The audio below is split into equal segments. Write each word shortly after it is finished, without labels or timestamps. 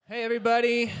Hi,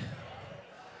 everybody.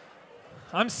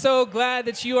 I'm so glad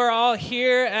that you are all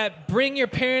here at Bring Your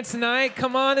Parents Night.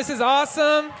 Come on, this is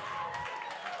awesome.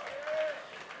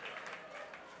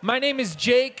 My name is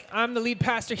Jake. I'm the lead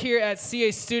pastor here at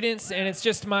CA Students, and it's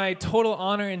just my total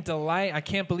honor and delight. I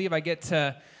can't believe I get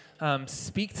to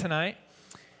speak tonight.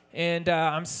 And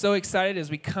I'm so excited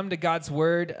as we come to God's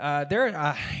Word. There's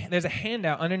a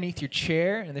handout underneath your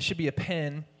chair, and there should be a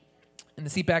pen in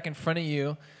the seat back in front of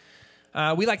you.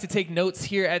 We like to take notes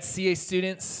here at CA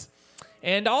Students.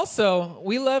 And also,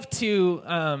 we love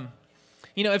to,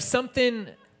 if something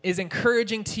is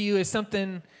encouraging to you, if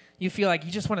something you feel like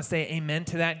you just want to say amen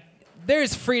to that, there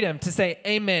is freedom to say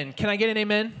amen. Can I get an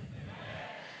amen? Amen.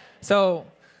 So,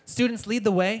 students, lead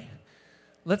the way.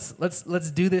 Let's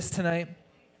do this tonight.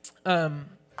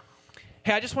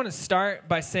 Hey, I just want to start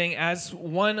by saying, as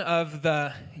one of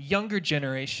the younger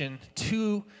generation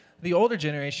to the older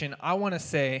generation, I want to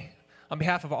say, on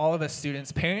behalf of all of us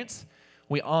students, parents,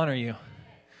 we honor you.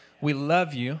 We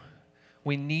love you.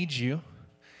 We need you.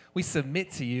 We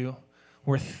submit to you.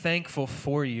 We're thankful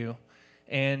for you.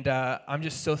 And I'm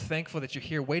just so thankful that you're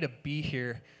here. Way to be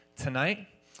here tonight.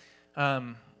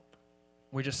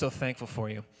 We're just so thankful for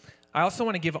you. I also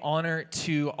want to give honor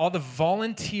to all the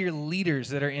volunteer leaders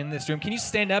that are in this room. Can you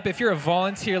stand up if you're a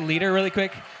volunteer leader really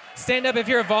quick? Stand up if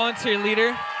you're a volunteer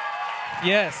leader.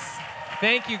 Yes.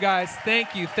 Thank you, guys.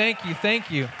 Thank you, thank you, thank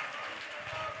you.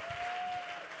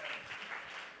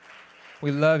 We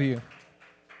love you.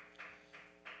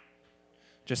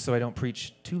 Just so I don't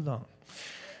preach too long.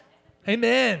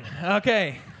 Amen.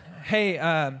 Okay. Hey,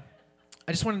 I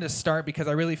just wanted to start because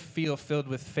I really feel filled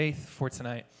with faith for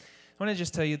tonight. I want to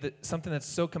just tell you that something that's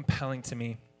so compelling to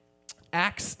me.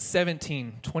 Acts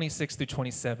 17, 26 through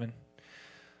 27.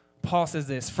 Paul says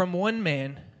this, "From one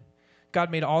man, God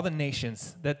made all the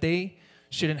nations that they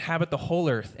should inhabit the whole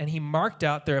earth, and he marked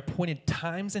out their appointed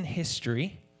times in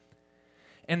history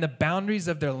and the boundaries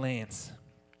of their lands.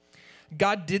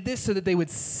 God did this so that they would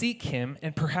seek him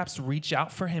and perhaps reach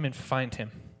out for him and find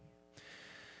him."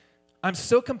 I'm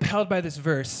so compelled by this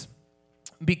verse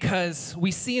because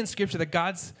we see in Scripture that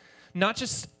God's not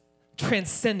just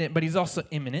transcendent, but he's also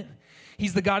immanent.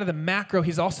 He's the God of the macro.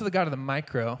 He's also the God of the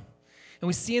micro. And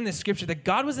we see in this Scripture that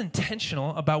God was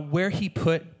intentional about where he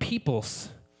put peoples,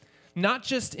 not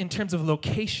just in terms of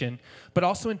location, but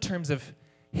also in terms of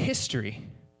history.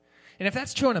 And if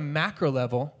that's true on a macro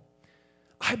level,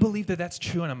 I believe that that's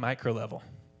true on a micro level.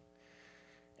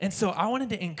 And so I wanted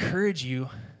to encourage you,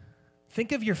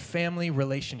 think of your family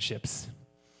relationships.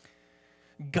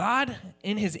 God,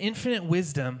 in his infinite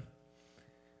wisdom,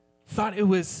 thought it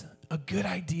was a good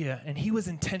idea, and he was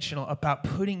intentional about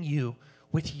putting you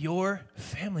with your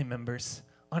family members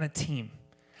on a team.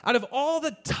 Out of all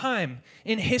the time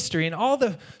in history and all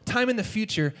the time in the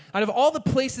future, out of all the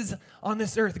places on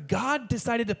this earth, God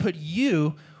decided to put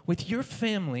you with your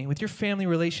family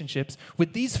relationships,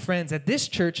 with these friends at this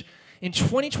church in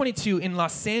 2022 in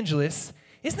Los Angeles.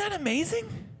 Isn't that amazing?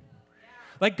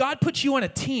 Like, God put you on a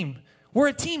team. We're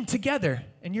a team together,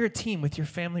 and you're a team with your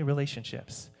family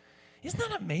relationships. Isn't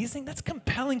that amazing? That's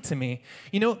compelling to me.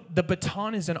 You know, the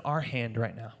baton is in our hand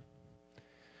right now.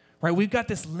 Right? We've got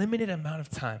this limited amount of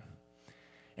time.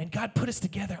 And God put us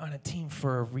together on a team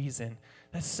for a reason.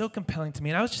 That's so compelling to me.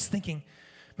 And I was just thinking,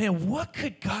 man, what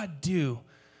could God do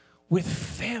with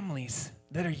families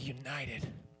that are united?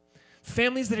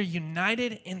 Families that are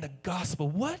united in the gospel.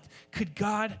 What could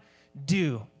God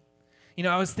do? You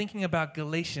know, I was thinking about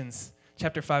Galatians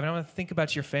chapter 5, and I want to think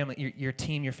about your family, your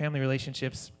team, your family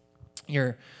relationships,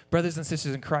 your brothers and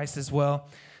sisters in Christ as well.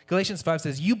 Galatians 5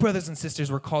 says, "You, brothers and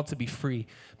sisters, were called to be free,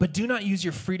 but do not use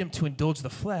your freedom to indulge the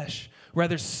flesh.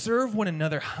 Rather, serve one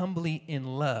another humbly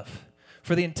in love.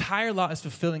 For the entire law is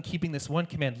fulfilled in keeping this one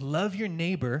command, love your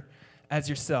neighbor as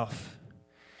yourself.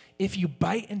 If you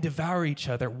bite and devour each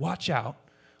other, watch out,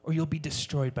 or you'll be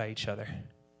destroyed by each other."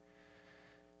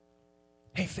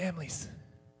 Hey, families,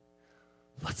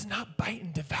 let's not bite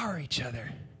and devour each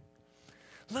other.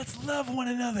 Let's love one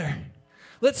another.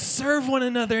 Let's serve one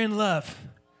another in love.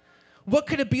 What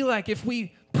could it be like if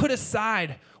we put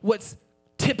aside what's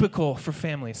typical for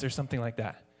families or something like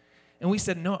that? And we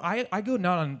said, no, I go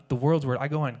not on the world's word, I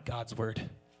go on God's word.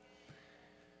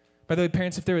 By the way,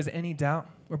 parents, if there was any doubt,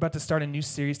 we're about to start a new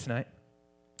series tonight.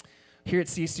 Here at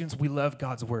CA Students, we love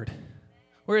God's word.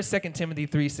 We're a 2 Timothy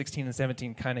 3, 16 and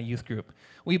 17 kind of youth group.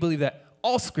 We believe that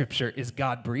all Scripture is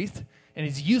God-breathed and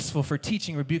is useful for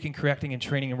teaching, rebuking, correcting, and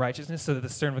training in righteousness so that the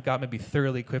servant of God may be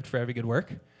thoroughly equipped for every good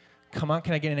work. Come on,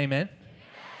 can I get an amen?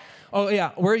 Oh,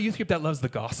 yeah, we're a youth group that loves the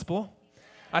gospel.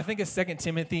 I think of 2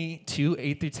 Timothy 2,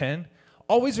 8 through 10.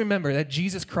 always remember that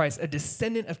Jesus Christ, a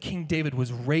descendant of King David,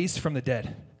 was raised from the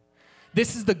dead.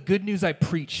 This is the good news I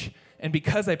preach. And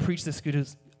because I preach this good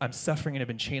news, I'm suffering and have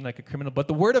been chained like a criminal. But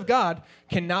the word of God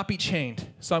cannot be chained.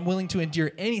 So I'm willing to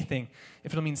endure anything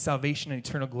if it'll mean salvation and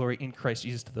eternal glory in Christ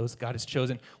Jesus to those God has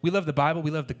chosen. We love the Bible.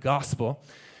 We love the gospel.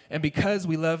 And because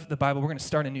we love the Bible, we're going to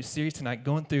start a new series tonight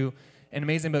going through an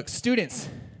amazing book. Students,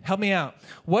 help me out.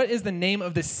 What is the name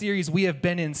of the series we have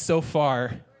been in so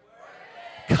far?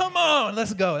 Come on,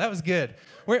 let's go. That was good.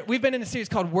 We've been in a series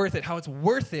called Worth It, how it's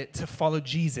worth it to follow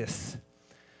Jesus.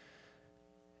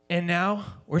 And now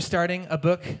we're starting a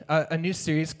book, a new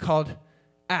series called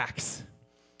Acts.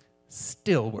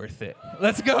 Still worth it.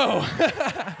 Let's go.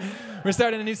 We're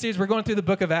starting a new series. We're going through the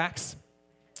book of Acts.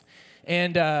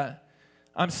 And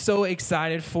I'm so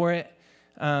excited for it.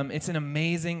 It's an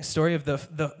amazing story of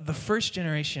the first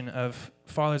generation of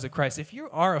followers of Christ. If you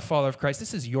are a follower of Christ,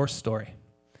 this is your story.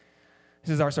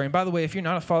 This is our story. And by the way, if you're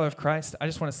not a follower of Christ, I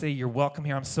just want to say you're welcome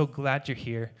here. I'm so glad you're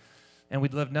here. And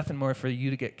we'd love nothing more for you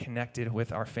to get connected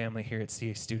with our family here at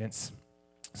CA Students.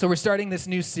 So we're starting this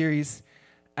new series,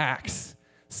 Acts.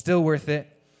 Still worth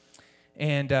it.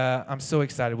 And I'm so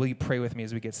excited. Will you pray with me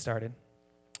as we get started?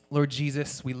 Lord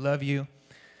Jesus, we love you.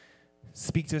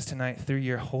 Speak to us tonight through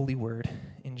your holy word.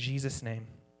 In Jesus' name,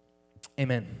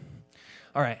 amen.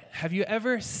 All right. Have you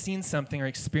ever seen something or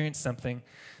experienced something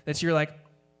that you're like,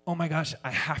 oh my gosh,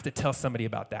 I have to tell somebody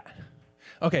about that?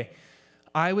 Okay.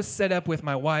 I was set up with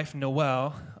my wife,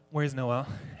 Noelle. Where's Noelle?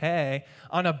 Hey.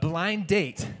 On a blind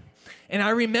date. And I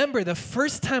remember the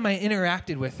first time I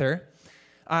interacted with her,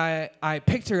 I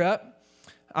picked her up.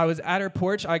 I was at her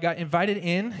porch. I got invited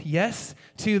in, yes,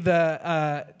 to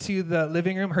the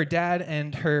living room. Her dad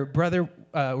and her brother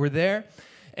were there.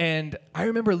 And I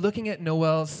remember looking at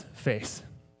Noelle's face.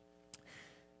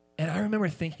 And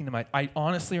I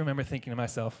honestly remember thinking to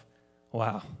myself,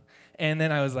 wow. And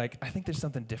then I was like, I think there's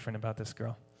something different about this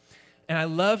girl. And I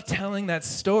love telling that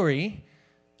story.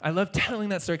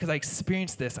 Because I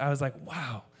experienced this. I was like,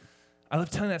 wow. I love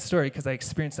telling that story because I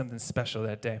experienced something special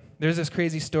that day. There's this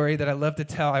crazy story that I love to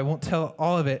tell. I won't tell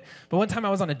all of it. But one time I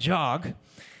was on a jog,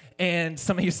 and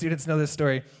some of you students know this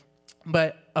story.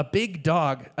 But a big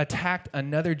dog attacked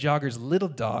another jogger's little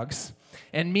dogs.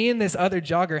 And me and this other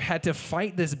jogger had to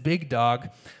fight this big dog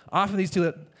off of these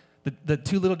two. The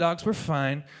two little dogs were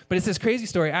fine, but it's this crazy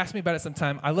story. Ask me about it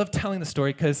sometime. I love telling the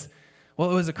story because,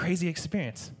 well, it was a crazy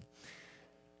experience.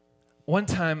 One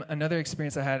time, another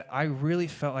experience I had, I really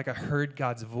felt like I heard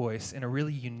God's voice in a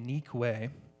really unique way,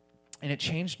 and it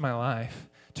changed my life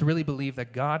to really believe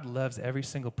that God loves every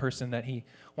single person, that he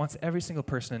wants every single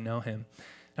person to know him.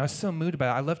 And I was so moved by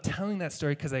it. I love telling that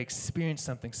story because I experienced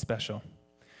something special.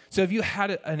 So if you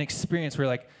had an experience where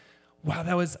you're like, wow,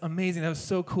 that was amazing. That was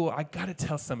so cool. I got to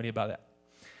tell somebody about it.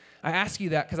 I ask you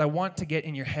that because I want to get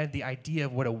in your head the idea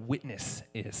of what a witness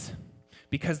is.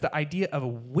 Because the idea of a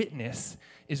witness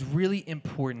is really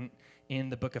important in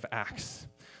the book of Acts.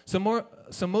 So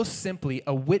most simply,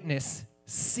 a witness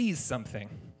sees something.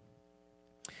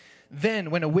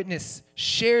 Then when a witness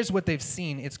shares what they've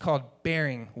seen, it's called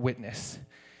bearing witness.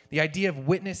 The idea of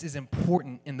witness is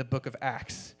important in the book of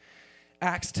Acts.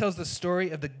 Acts tells the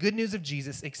story of the good news of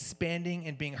Jesus expanding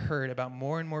and being heard about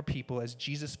more and more people as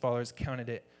Jesus followers counted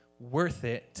it worth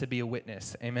it to be a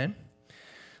witness. Amen?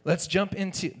 Let's jump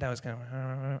into, that was kind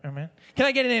of, amen? Can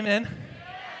I get an amen?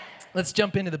 Let's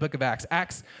jump into the book of Acts.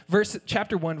 Acts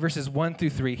chapter 1, verses 1 through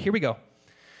 3. Here we go.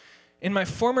 In my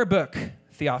former book,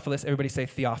 Theophilus, everybody say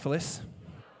Theophilus.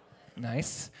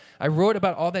 Nice. I wrote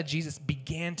about all that Jesus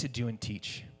began to do and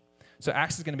teach. So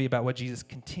Acts is going to be about what Jesus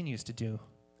continues to do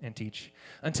and teach,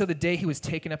 until the day he was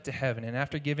taken up to heaven, and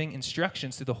after giving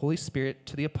instructions through the Holy Spirit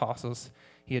to the apostles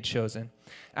he had chosen.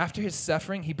 After his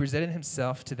suffering, he presented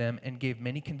himself to them and gave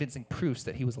many convincing proofs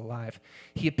that he was alive.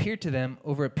 He appeared to them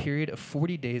over a period of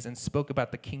 40 days and spoke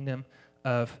about the kingdom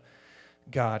of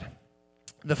God.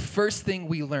 The first thing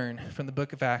we learn from the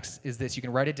book of Acts is this. You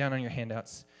can write it down on your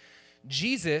handouts.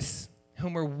 Jesus,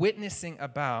 whom we're witnessing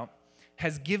about,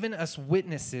 has given us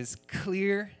witnesses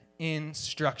clear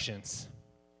instructions.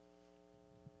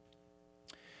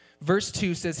 Verse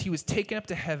 2 says he was taken up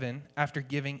to heaven after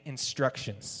giving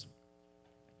instructions.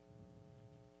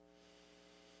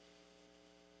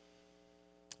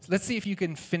 So let's see if you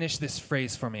can finish this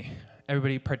phrase for me.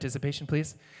 Everybody, participation,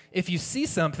 please. If you see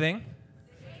something,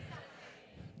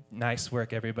 nice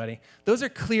work, everybody. Those are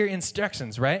clear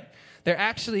instructions, right? They're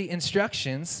actually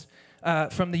instructions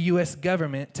from the U.S.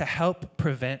 government to help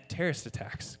prevent terrorist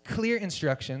attacks. Clear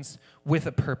instructions with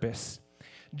a purpose.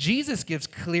 Jesus gives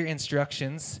clear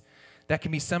instructions that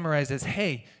can be summarized as,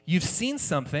 hey, you've seen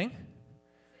something.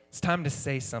 It's time to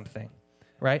say something,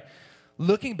 right?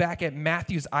 Looking back at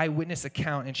Matthew's eyewitness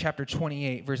account in chapter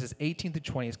 28, verses 18 through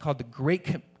 20, it's called the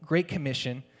Great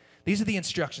Commission. These are the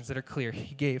instructions that are clear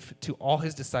he gave to all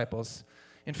his disciples.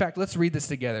 In fact, let's read this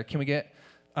together. Can we get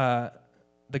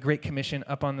the Great Commission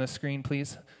up on the screen,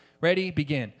 please? Ready?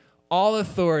 Begin. All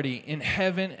authority in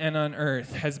heaven and on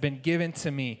earth has been given to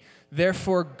me.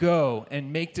 Therefore, go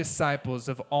and make disciples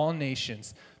of all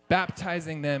nations,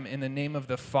 baptizing them in the name of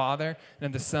the Father and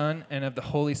of the Son and of the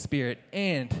Holy Spirit.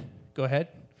 And, go ahead,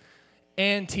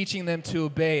 and teaching them to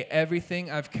obey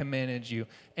everything I've commanded you.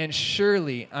 And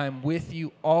surely I'm with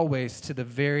you always to the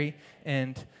very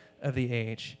end of the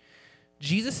age.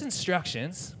 Jesus'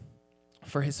 instructions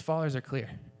for his followers are clear.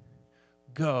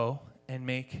 Go and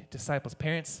make disciples.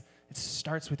 Parents, it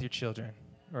starts with your children,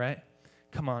 right?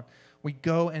 Come on. We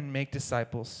go and make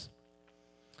disciples.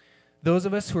 Those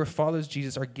of us who are followers of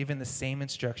Jesus are given the same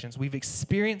instructions. We've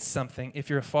experienced something. If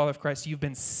you're a follower of Christ, you've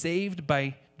been saved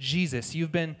by Jesus.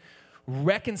 You've been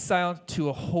reconciled to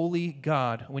a holy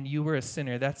God when you were a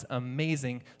sinner. That's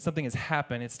amazing. Something has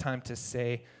happened. It's time to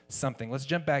say something. Let's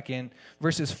jump back in.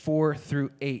 Verses 4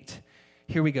 through 8.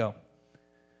 Here we go.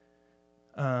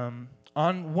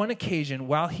 On one occasion,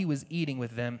 while he was eating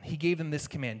with them, he gave them this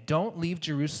command: don't leave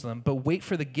Jerusalem, but wait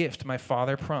for the gift my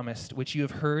Father promised, which you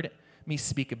have heard me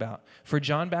speak about. For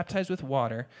John baptized with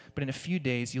water, but in a few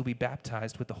days you'll be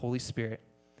baptized with the Holy Spirit.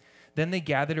 Then they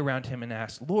gathered around him and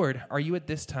asked, Lord, are you at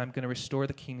this time going to restore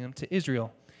the kingdom to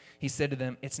Israel? He said to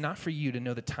them, it's not for you to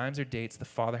know the times or dates the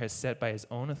Father has set by his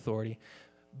own authority,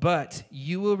 but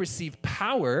you will receive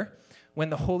power when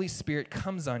the Holy Spirit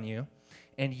comes on you,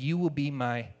 and you will be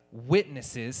my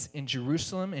witnesses in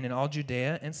Jerusalem and in all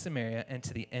Judea and Samaria and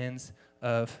to the ends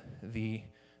of the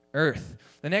earth.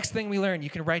 The next thing we learn, you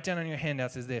can write down on your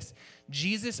handouts, is this: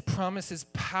 Jesus promises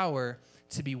power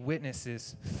to be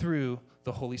witnesses through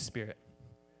the Holy Spirit.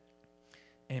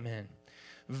 Amen.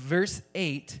 Verse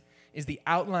 8 is the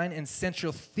outline and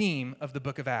central theme of the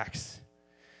book of Acts.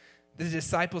 The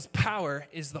disciples' power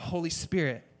is the Holy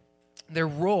Spirit. Their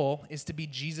role is to be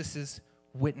Jesus'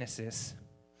 witnesses.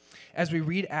 As we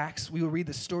read Acts, we will read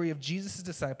the story of Jesus'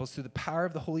 disciples through the power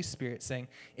of the Holy Spirit, saying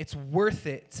it's worth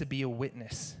it to be a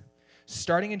witness,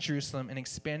 starting in Jerusalem and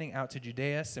expanding out to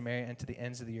Judea, Samaria, and to the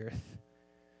ends of the earth.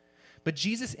 But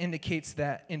Jesus indicates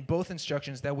that in both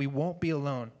instructions that we won't be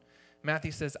alone.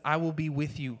 Matthew says, I will be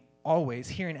with you always.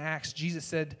 Here in Acts, Jesus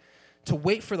said to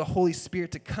wait for the Holy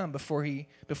Spirit to come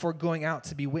before going out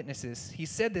to be witnesses. He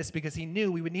said this because he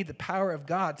knew we would need the power of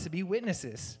God to be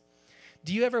witnesses.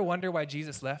 Do you ever wonder why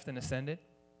Jesus left and ascended?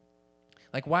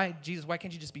 Like, why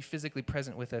can't you just be physically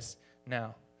present with us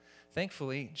now?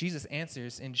 Thankfully, Jesus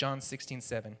answers in John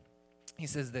 16:7. He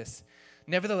says this: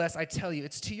 nevertheless, I tell you,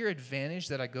 it's to your advantage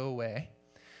that I go away.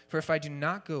 For if I do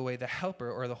not go away, the Helper,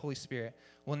 or the Holy Spirit,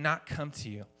 will not come to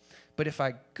you. But if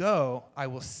I go, I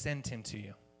will send him to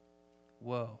you.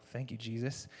 Whoa, thank you,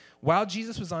 Jesus. While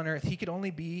Jesus was on earth, he could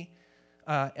only be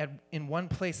in one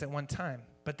place at one time.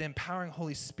 But the empowering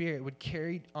Holy Spirit would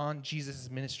carry on Jesus'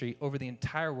 ministry over the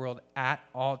entire world at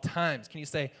all times. Can you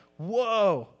say,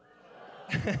 whoa?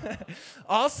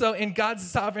 Also, in God's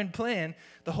sovereign plan,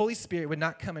 the Holy Spirit would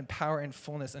not come in power and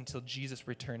fullness until Jesus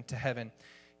returned to heaven.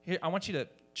 Here, I want you to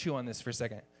chew on this for a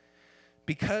second.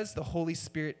 Because the Holy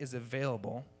Spirit is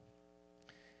available,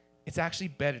 it's actually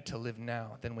better to live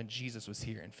now than when Jesus was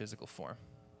here in physical form.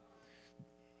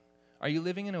 Are you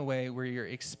living in a way where you're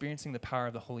experiencing the power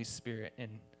of the Holy Spirit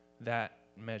in that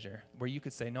measure, where you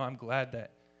could say, no, I'm glad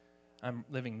that I'm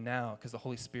living now because the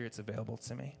Holy Spirit's available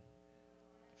to me?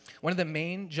 One of the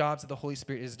main jobs of the Holy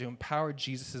Spirit is to empower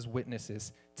Jesus'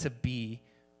 witnesses to be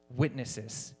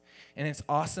witnesses. And it's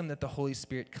awesome that the Holy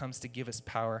Spirit comes to give us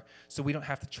power so we don't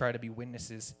have to try to be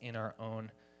witnesses in our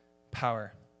own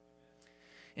power.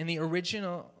 In the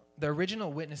original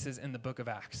witnesses in the book of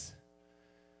Acts,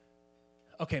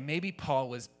 okay, maybe Paul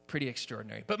was pretty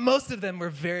extraordinary, but most of them were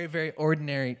very, very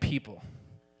ordinary people,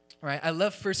 right? I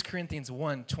love 1 Corinthians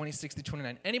 1, 26 through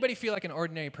 29. Anybody feel like an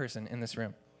ordinary person in this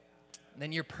room?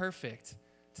 Then you're perfect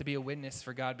to be a witness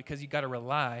for God because you got to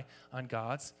rely on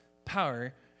God's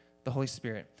power, the Holy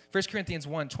Spirit. 1 Corinthians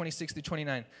 1, 26 through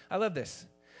 29. I love this.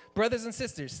 Brothers and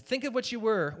sisters, think of what you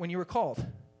were when you were called.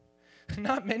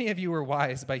 Not many of you were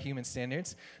wise by human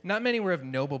standards. Not many were of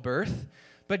noble birth.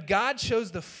 But God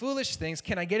chose the foolish things,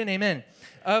 can I get an amen,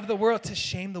 of the world to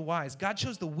shame the wise. God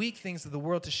chose the weak things of the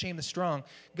world to shame the strong.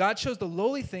 God chose the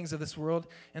lowly things of this world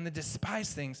and the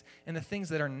despised things and the things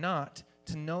that are not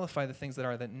to nullify the things that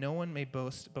are, that no one may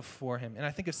boast before him. And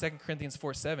I think of 2 Corinthians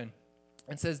 4:7.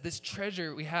 It says, this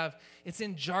treasure we have, it's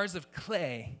in jars of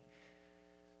clay,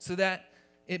 so that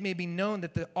it may be known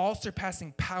that the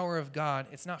all-surpassing power of God,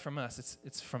 it's not from us,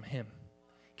 it's from him.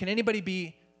 Can anybody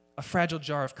be a fragile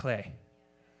jar of clay?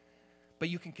 But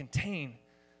you can contain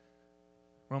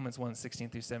Romans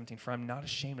 1:16-17, for I'm not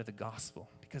ashamed of the gospel,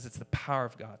 because it's the power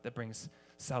of God that brings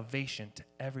salvation to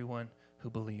everyone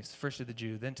who believes, first to the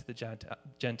Jew, then to the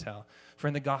Gentile. For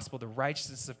in the gospel, the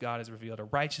righteousness of God is revealed, a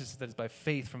righteousness that is by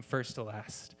faith from first to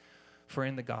last. For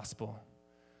in the gospel,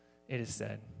 it is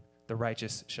said, the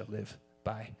righteous shall live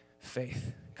by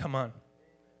faith. Come on.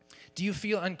 Do you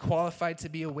feel unqualified to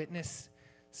be a witness,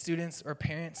 students or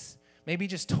parents? Maybe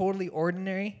just totally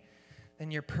ordinary?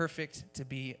 Then you're perfect to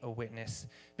be a witness,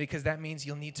 because that means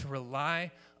you'll need to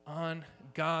rely on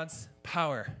God's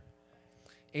power.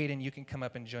 Aiden, you can come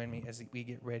up and join me as we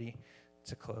get ready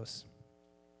to close.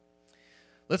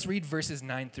 Let's read verses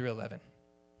 9-11.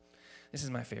 This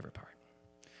is my favorite part.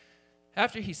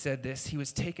 After he said this, he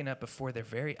was taken up before their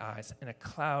very eyes, and a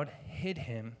cloud hid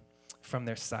him from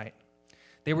their sight.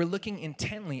 They were looking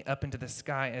intently up into the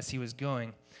sky as he was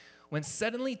going, when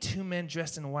suddenly 2 men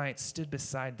dressed in white stood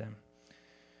beside them.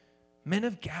 Men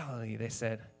of Galilee, they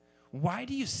said, why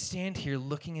do you stand here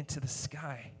looking into the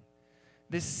sky?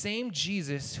 This same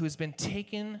Jesus who has been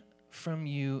taken from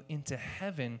you into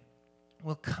heaven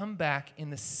will come back in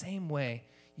the same way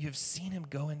you have seen him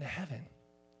go into heaven.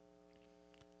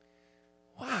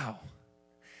 Wow.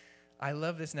 I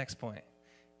love this next point.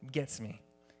 It gets me.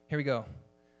 Here we go.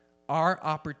 Our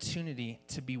opportunity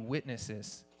to be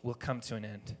witnesses will come to an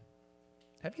end.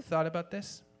 Have you thought about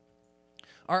this?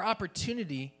 Our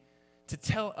opportunity to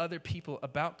tell other people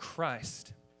about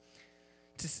Christ,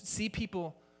 to see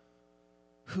people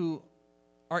who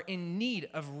are in need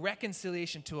of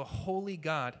reconciliation to a holy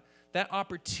God, that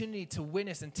opportunity to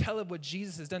witness and tell of what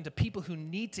Jesus has done to people who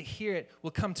need to hear it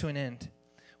will come to an end.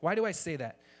 Why do I say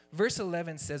that? Verse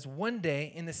 11 says, one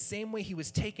day, in the same way he was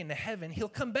taken to heaven, he'll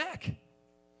come back.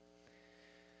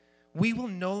 We will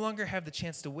no longer have the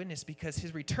chance to witness because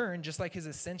his return, just like his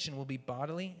ascension, will be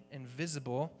bodily and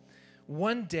visible.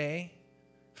 One day,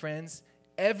 friends,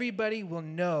 everybody will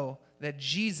know that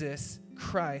Jesus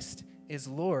Christ is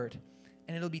Lord.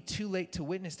 And it'll be too late to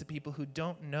witness to people who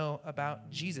don't know about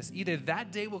Jesus. Either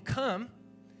that day will come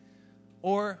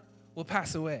or will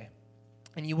pass away.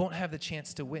 And you won't have the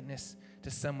chance to witness to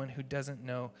someone who doesn't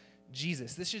know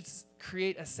Jesus. This should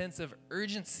create a sense of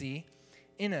urgency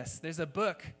in us. There's a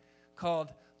book called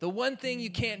The One Thing You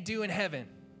Can't Do in Heaven.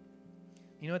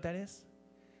 You know what that is?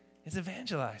 It's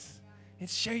evangelize.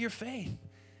 It's share your faith.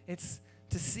 It's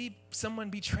to see someone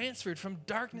be transferred from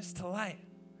darkness to light.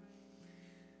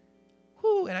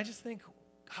 Whew, and I just think,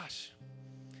 gosh,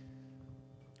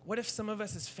 what if some of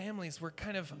us as families were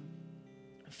kind of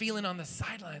feeling on the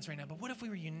sidelines right now, but what if we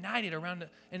were united around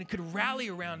and could rally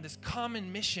around this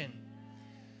common mission?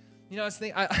 You know, I was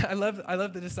thinking, I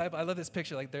love the disciple. I love this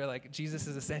picture. Like they're like, Jesus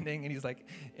is ascending and he's like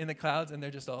in the clouds and they're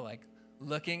just all like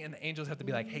looking, and the angels have to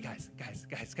be like, hey guys,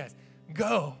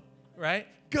 go, right?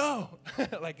 Go.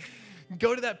 Like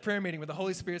go to that prayer meeting where the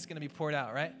Holy Spirit's going to be poured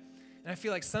out, right? And I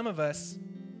feel like some of us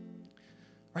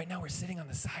right now, we're sitting on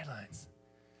the sidelines.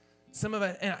 Some of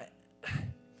us,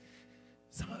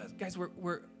 guys,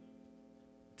 we're,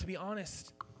 to be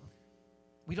honest,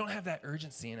 we don't have that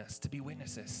urgency in us to be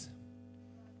witnesses.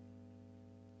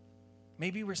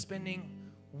 Maybe we're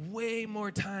spending way more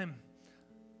time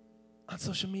on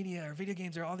social media or video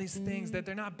games or all these things that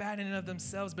they're not bad in and of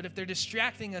themselves, but if they're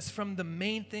distracting us from the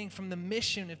main thing, from the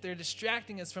mission, if they're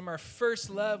distracting us from our first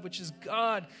love, which is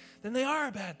God, then they are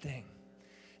a bad thing.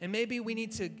 And maybe we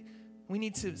need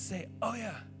to say, oh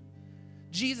yeah,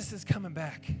 Jesus is coming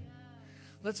back.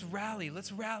 Let's rally.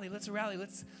 Let's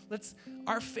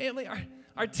our family,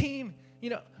 our team, you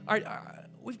know,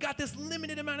 we've got this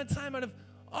limited amount of time out of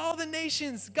all the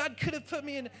nations God could have put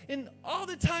me in all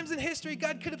the times in history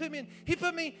God could have put me in. He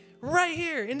put me right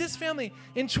here in this family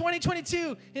in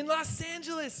 2022 in Los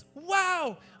Angeles.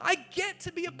 Wow, I get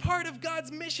to be a part of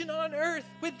God's mission on earth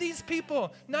with these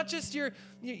people. Not just your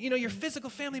physical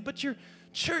family, but your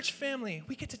church family.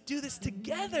 We get to do this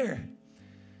together.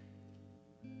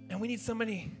 And we need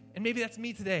somebody, and maybe that's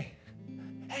me today.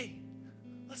 Hey,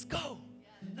 let's go.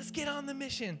 Let's get on the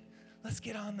mission.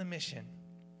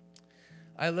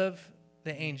 I love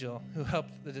the angel who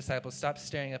helped the disciples stop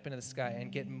staring up into the sky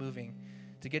and get moving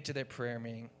to get to their prayer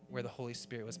meeting where the Holy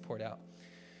Spirit was poured out.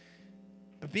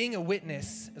 But being a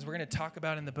witness, as we're going to talk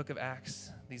about in the book of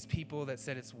Acts, these people that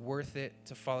said it's worth it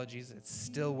to follow Jesus, it's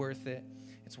still worth it.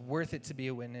 It's worth it to be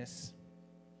a witness.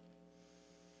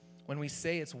 When we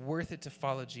say it's worth it to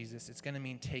follow Jesus, it's going to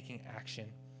mean taking action.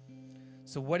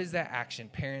 So what is that action,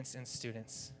 parents and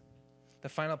students? The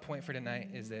final point for tonight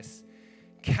is this.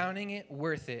 Counting it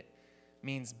worth it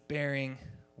means bearing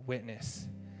witness.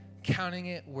 Counting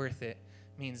it worth it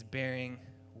means bearing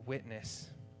witness.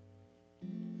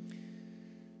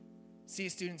 See,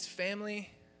 students, family,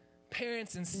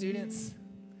 parents, and students,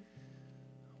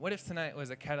 what if tonight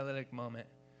was a catalytic moment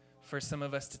for some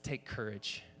of us to take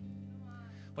courage?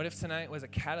 What if tonight was a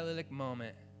catalytic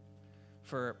moment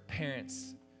for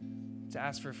parents to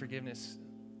ask for forgiveness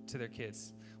to their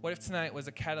kids? What if tonight was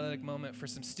a catalytic moment for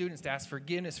some students to ask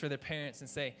forgiveness for their parents and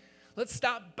say, let's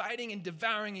stop biting and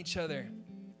devouring each other,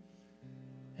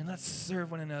 and let's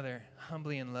serve one another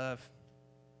humbly in love.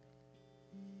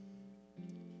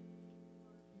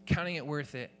 Counting it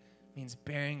worth it means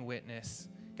bearing witness.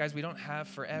 Guys, we don't have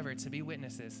forever to be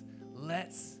witnesses.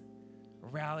 Let's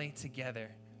rally together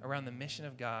around the mission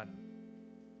of God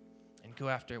and go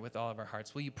after it with all of our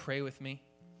hearts. Will you pray with me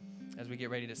as we get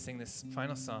ready to sing this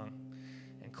final song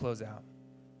and close out?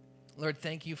 Lord,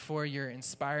 thank you for your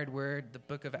inspired word, the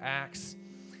book of Acts.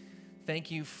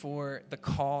 Thank you for the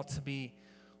call to be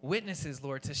witnesses,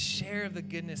 Lord, to share the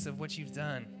goodness of what you've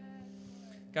done.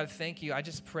 God, thank you. I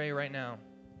just pray right now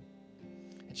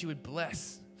that you would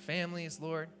bless families,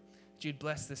 Lord, that you would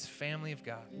bless this family of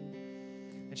God,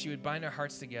 that you would bind our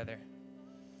hearts together,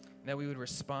 and that we would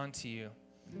respond to you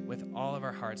with all of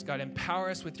our hearts. God, empower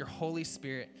us with your Holy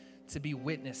Spirit to be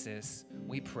witnesses,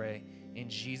 we pray, in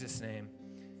Jesus' name.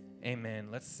 Amen.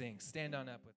 Let's sing. Stand on up with